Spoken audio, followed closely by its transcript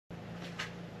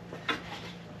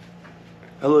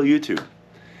Hello YouTube,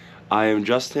 I am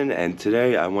Justin and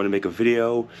today I want to make a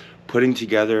video putting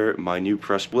together my new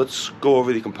press. Let's go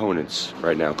over the components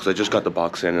right now because I just got the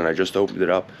box in and I just opened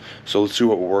it up. So let's see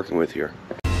what we're working with here.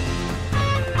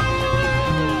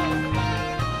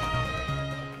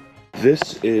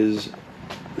 This is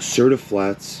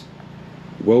Certiflat's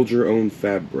weld your own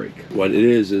Fabbrake. What it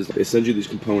is they send you these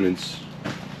components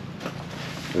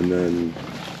and then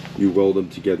you weld them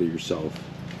together yourself.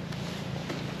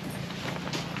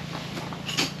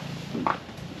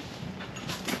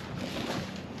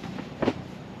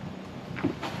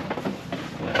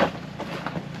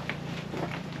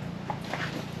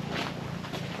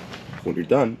 When you're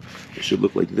done, it should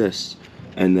look like this.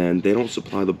 And then they don't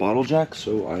supply the bottle jack,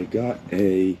 so I got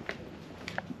a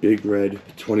big red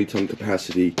 20-ton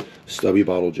capacity stubby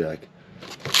bottle jack.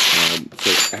 So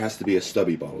it has to be a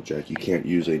stubby bottle jack. You can't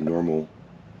use a normal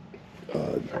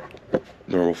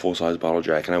full-size bottle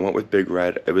jack. And I went with big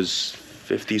red. It was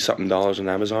 $50-something on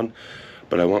Amazon,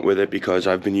 but I went with it because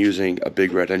I've been using a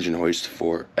big red engine hoist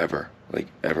forever, like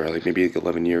maybe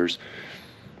 11 years.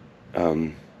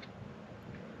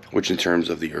 Which in terms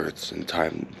of the Earth's and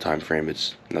time frame,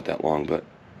 it's not that long, but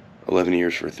 11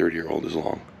 years for a 30-year-old is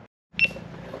long.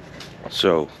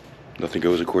 So nothing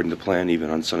goes according to plan, even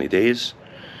on sunny days.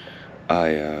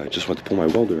 I just went to pull my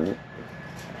welder out.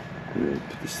 I'm gonna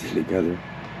put this thing together,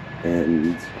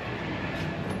 and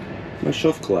my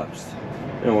shelf collapsed.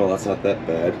 And well, that's not that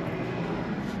bad.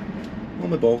 All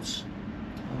my bolts,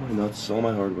 all my nuts, all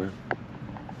my hardware,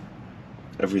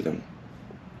 everything.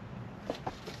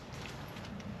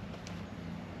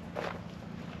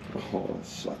 Oh, that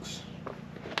sucks.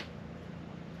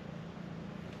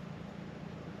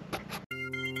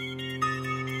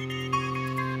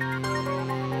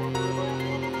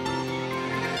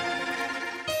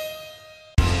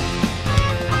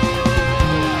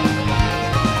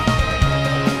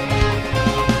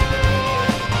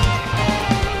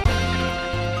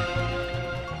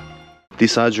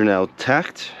 These sides are now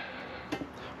tacked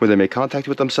where they make contact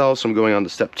with themselves, so I'm going on to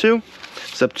step 2.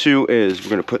 Step 2 is we're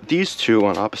going to put these two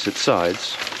on opposite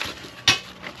sides,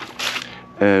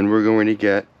 and we're going to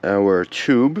get our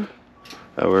tube,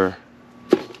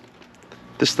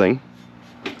 this thing.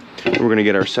 We're going to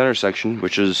get our center section,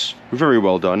 which is very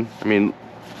well done. I mean,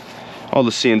 all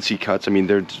the CNC cuts, I mean,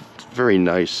 they're very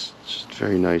nice, just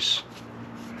very nice,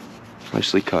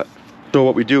 nicely cut. So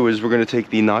what we do is we're going to take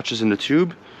the notches in the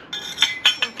tube.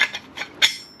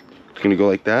 It's going to go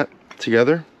like that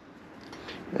together.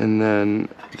 And then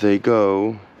they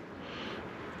go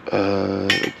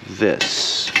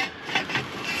this.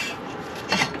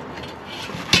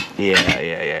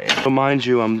 Yeah. So mind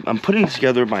you, I'm putting it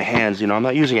together with my hands. You know, I'm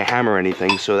not using a hammer or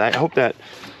anything. So I hope that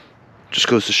just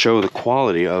goes to show the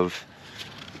quality of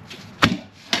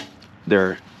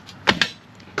their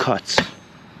cuts.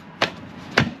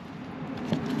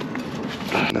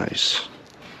 Nice.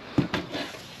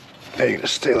 Are you gonna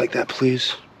stay like that,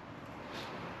 please?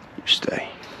 You stay.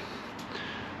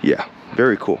 Yeah,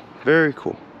 very cool, very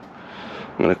cool.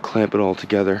 I'm gonna clamp it all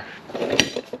together.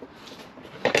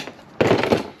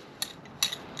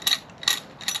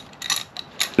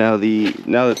 Now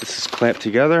that this is clamped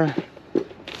together,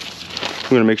 I'm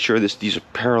gonna make sure these are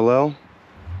parallel.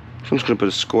 So I'm just gonna put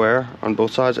a square on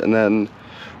both sides, and then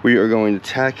we are going to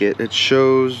tack it. It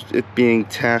shows it being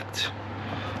tacked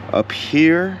up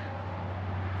here,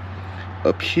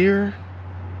 up here.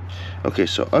 Okay,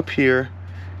 so up here,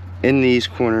 in these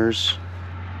corners,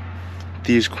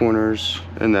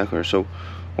 and that corner. So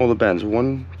all the bends,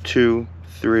 1, 2,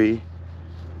 3,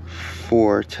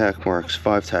 4 tack marks,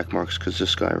 5 tack marks, because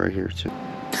this guy right here too.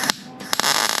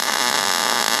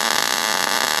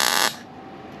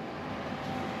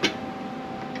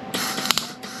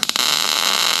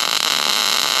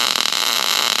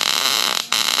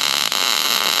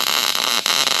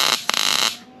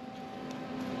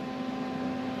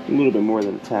 A little bit more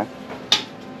than a tack.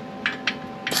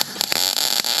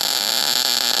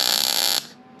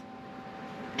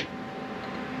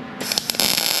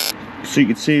 So you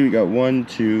can see we got 1,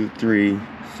 2, 3,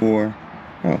 4.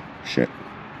 Oh shit.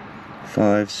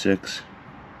 5, 6,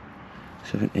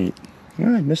 7, 8.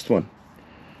 Oh, I missed one.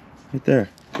 Right there.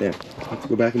 Yeah. I have to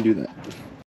go back and do that.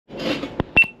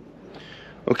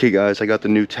 Okay guys, I got the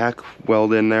new tack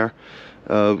weld in there.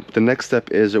 The next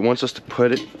step is it wants us to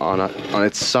put it on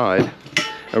its side,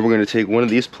 and we're going to take one of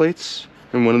these plates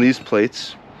and one of these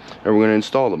plates, and we're going to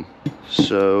install them.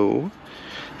 So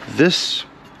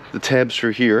the tabs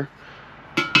for here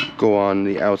go on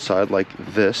the outside like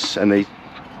this, and they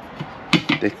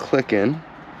click in.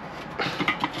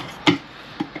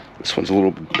 This one's a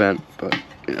little bit bent, but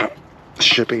you know,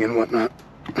 shipping and whatnot.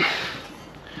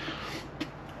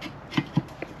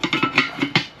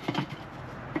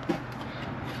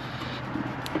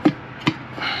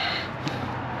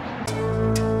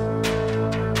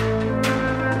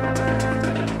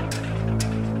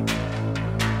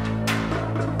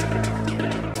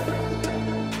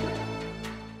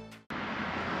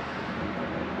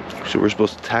 So we're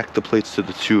supposed to tack the plates to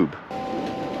the tube.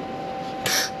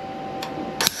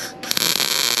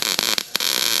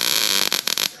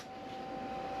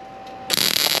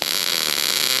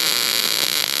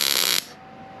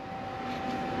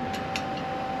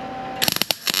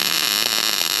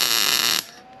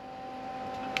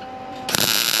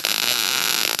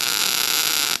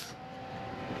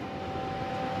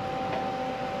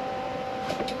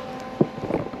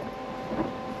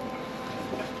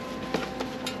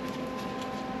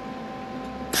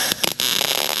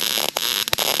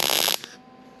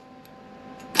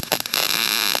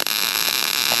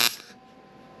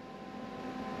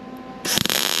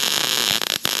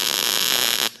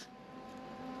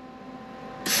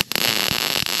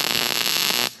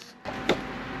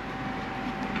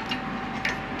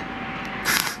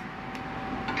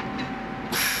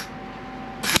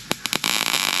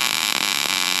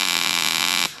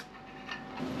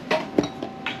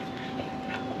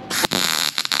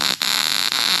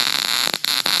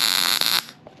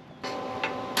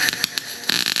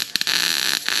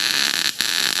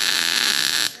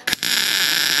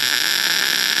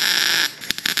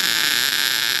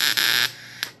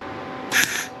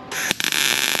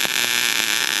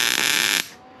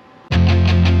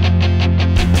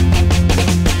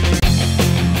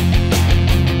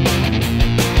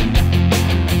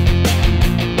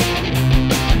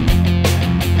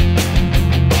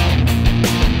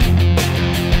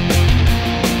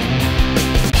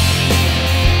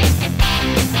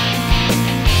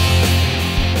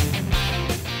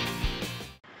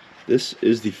 This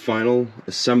is the final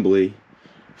assembly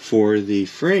for the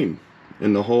frame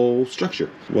and the whole structure.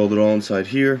 Welded all inside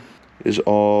here, is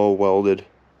all welded.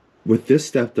 With this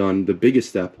step done, the biggest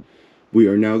step, we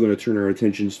are now going to turn our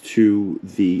attentions to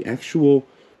the actual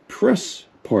press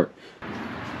part.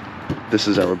 This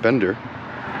is our bender.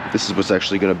 This is what's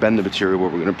actually going to bend the material,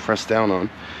 what we're going to press down on.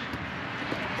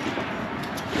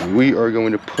 We are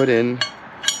going to put in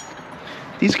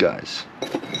these guys.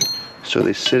 So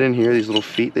they sit in here, these little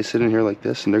feet, they sit in here like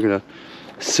this, and they're gonna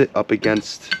sit up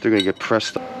against, they're gonna get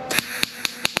pressed up.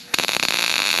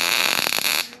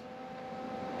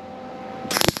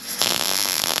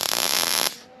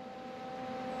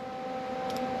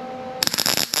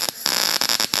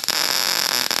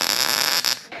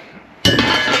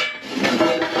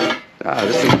 Ah,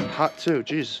 this thing's hot too,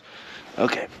 jeez.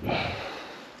 Okay.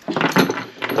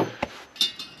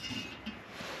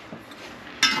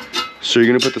 So you're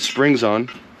gonna put the springs on.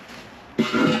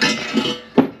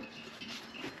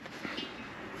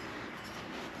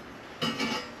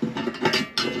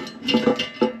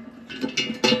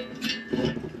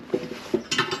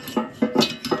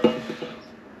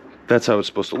 That's how it's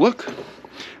supposed to look.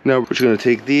 Now we're just gonna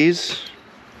take these,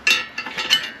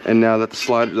 and now that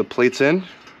the plate's in,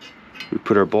 we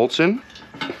put our bolts in.